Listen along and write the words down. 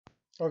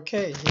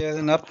Okay, here's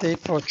an update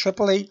for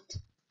 888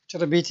 to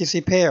the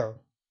BTC pair,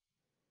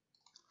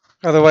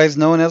 otherwise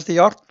known as the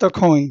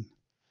Octacoin.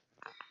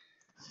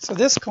 So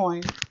this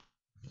coin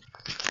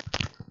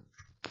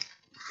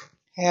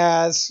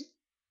has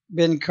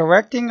been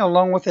correcting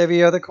along with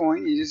every other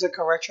coin. It is a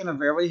correction, a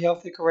very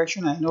healthy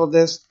correction. I know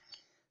there's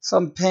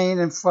some pain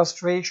and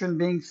frustration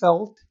being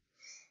felt,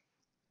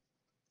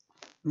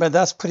 but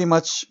that's pretty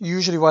much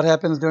usually what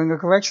happens during a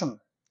correction,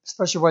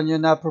 especially when you're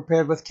not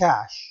prepared with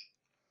cash.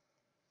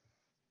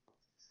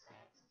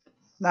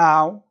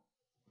 Now,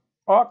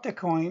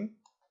 Octacoin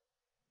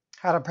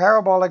had a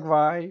parabolic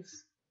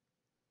rise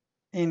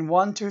in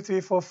 1, 2,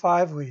 3, 4,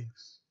 5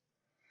 waves.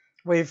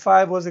 Wave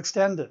 5 was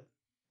extended.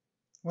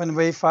 When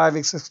wave 5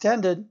 is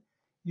extended,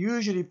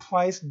 usually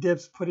price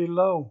dips pretty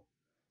low.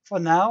 For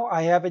now,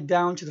 I have it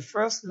down to the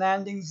first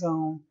landing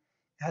zone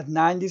at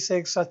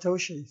 96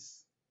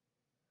 Satoshis.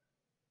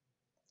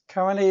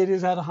 Currently, it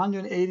is at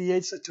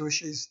 188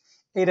 Satoshis.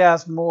 It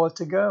has more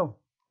to go.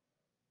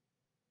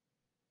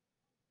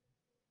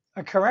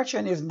 A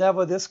correction is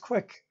never this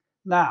quick.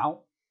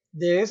 Now,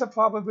 there is a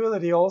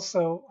probability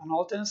also, an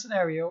alternate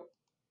scenario,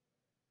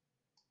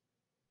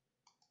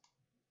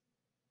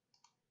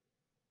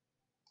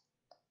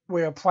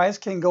 where a price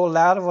can go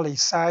laterally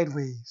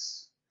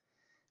sideways.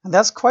 And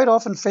that's quite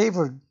often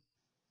favored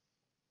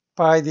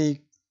by the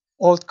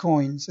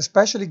altcoins,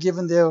 especially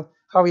given their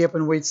hurry up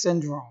and wait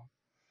syndrome.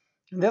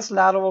 And this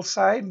lateral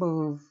side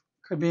move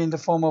could be in the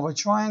form of a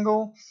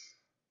triangle,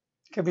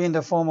 could be in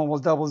the form of a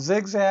double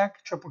zigzag,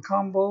 triple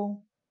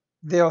combo.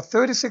 There are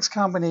 36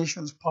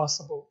 combinations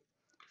possible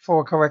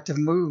for a corrective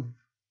move.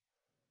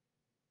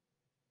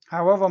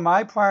 However,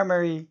 my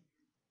primary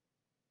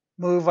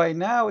move right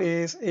now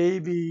is A,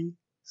 B,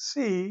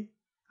 C,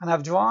 and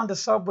I've drawn the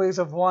subwaves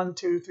of 1,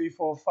 2, 3,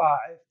 4, 5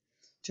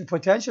 to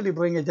potentially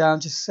bring it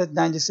down to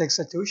 96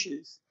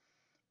 Satoshis.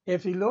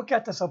 If you look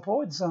at the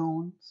support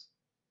zones,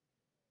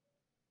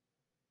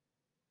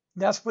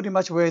 that's pretty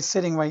much where it's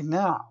sitting right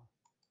now.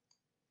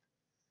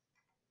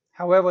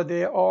 However,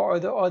 there are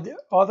the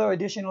other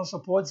additional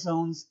support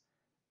zones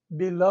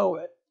below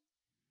it.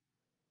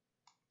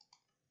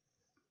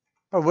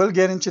 But we'll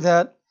get into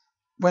that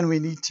when we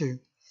need to.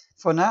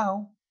 For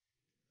now,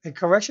 a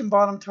correction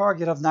bottom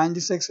target of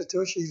 96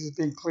 Satoshis is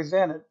being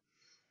presented.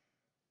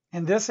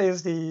 And this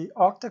is the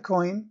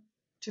Octacoin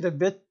to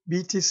the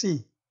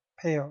BTC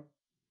pair.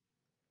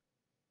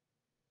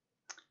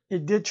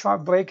 It did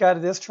break out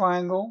of this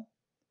triangle.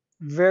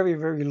 Very,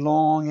 very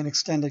long and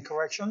extended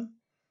correction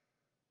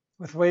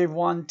with wave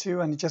 1, 2,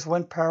 and it just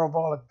went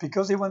parabolic.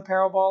 Because it went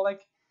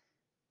parabolic,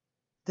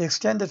 the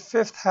extended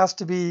fifth has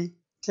to be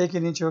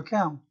taken into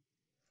account.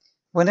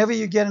 Whenever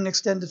you get an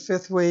extended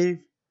fifth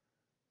wave,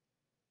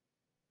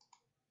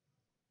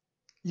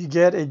 you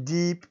get a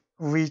deep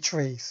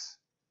retrace.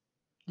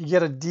 You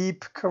get a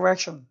deep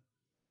correction.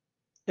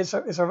 It's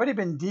already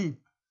been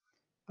deep,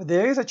 but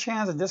there is a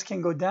chance that this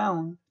can go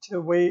down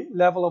to the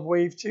level of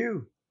wave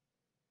 2.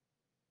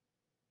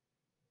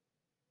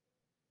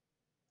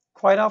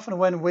 Quite often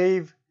when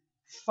wave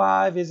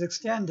 5 is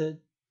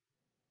extended,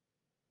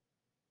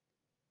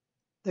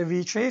 the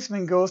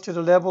retracement goes to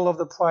the level of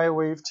the prior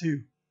wave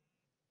 2.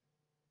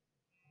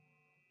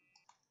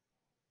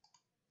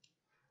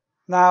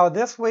 Now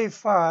this wave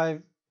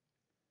 5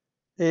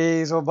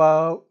 is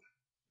about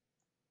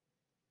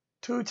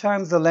 2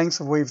 times the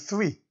length of wave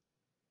 3.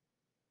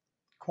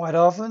 Quite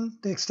often,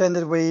 the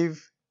extended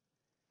wave,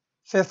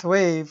 fifth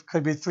wave,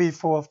 could be 3,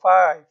 4,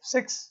 5,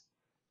 6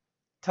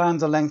 times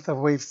the length of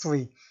wave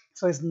 3.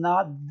 So it's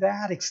not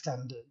that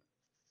extended.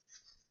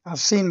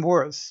 I've seen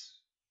worse.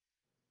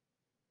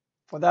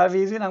 For that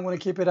reason, I'm going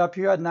to keep it up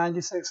here at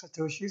 96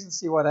 Satoshis and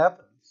see what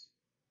happens.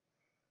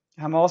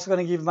 I'm also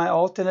going to give my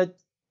alternate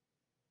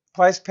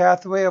price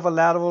pathway of a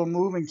lateral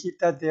move and keep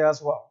that there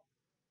as well.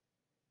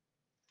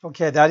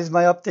 Okay, that is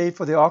my update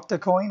for the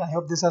Octacoin. I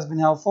hope this has been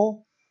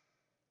helpful.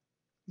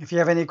 If you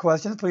have any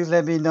questions, please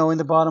let me know in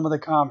the bottom of the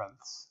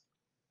comments.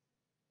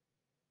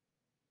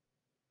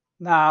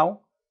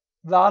 Now,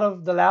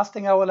 the last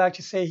thing I would like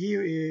to say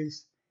here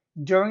is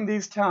during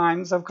these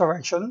times of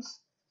corrections,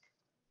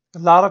 a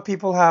lot of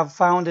people have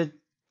found it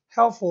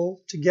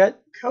helpful to get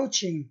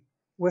coaching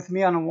with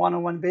me on a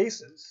one-on-one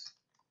basis.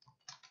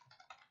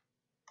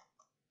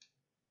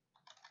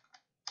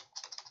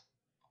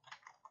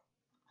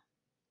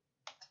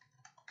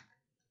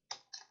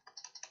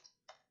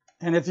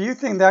 And if you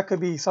think that could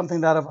be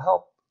something that will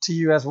help to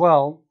you as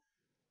well,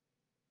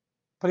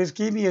 please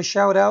give me a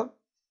shout out,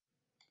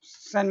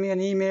 send me an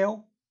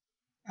email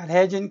at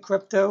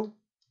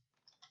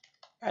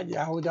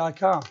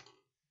hedgingcrypto@yahoo.com.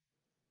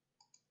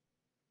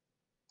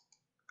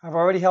 I've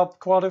already helped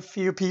quite a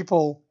few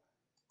people,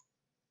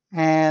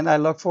 and I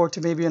look forward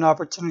to maybe an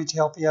opportunity to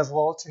help you as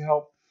well, to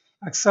help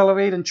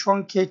accelerate and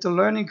truncate the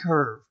learning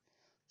curve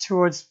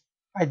towards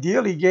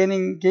ideally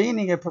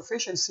gaining a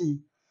proficiency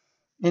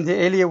in the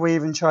earlier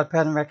wave and chart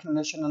pattern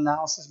recognition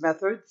analysis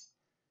methods.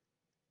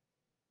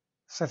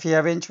 So if you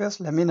have interest,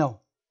 let me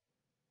know.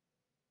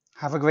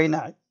 Have a great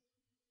night.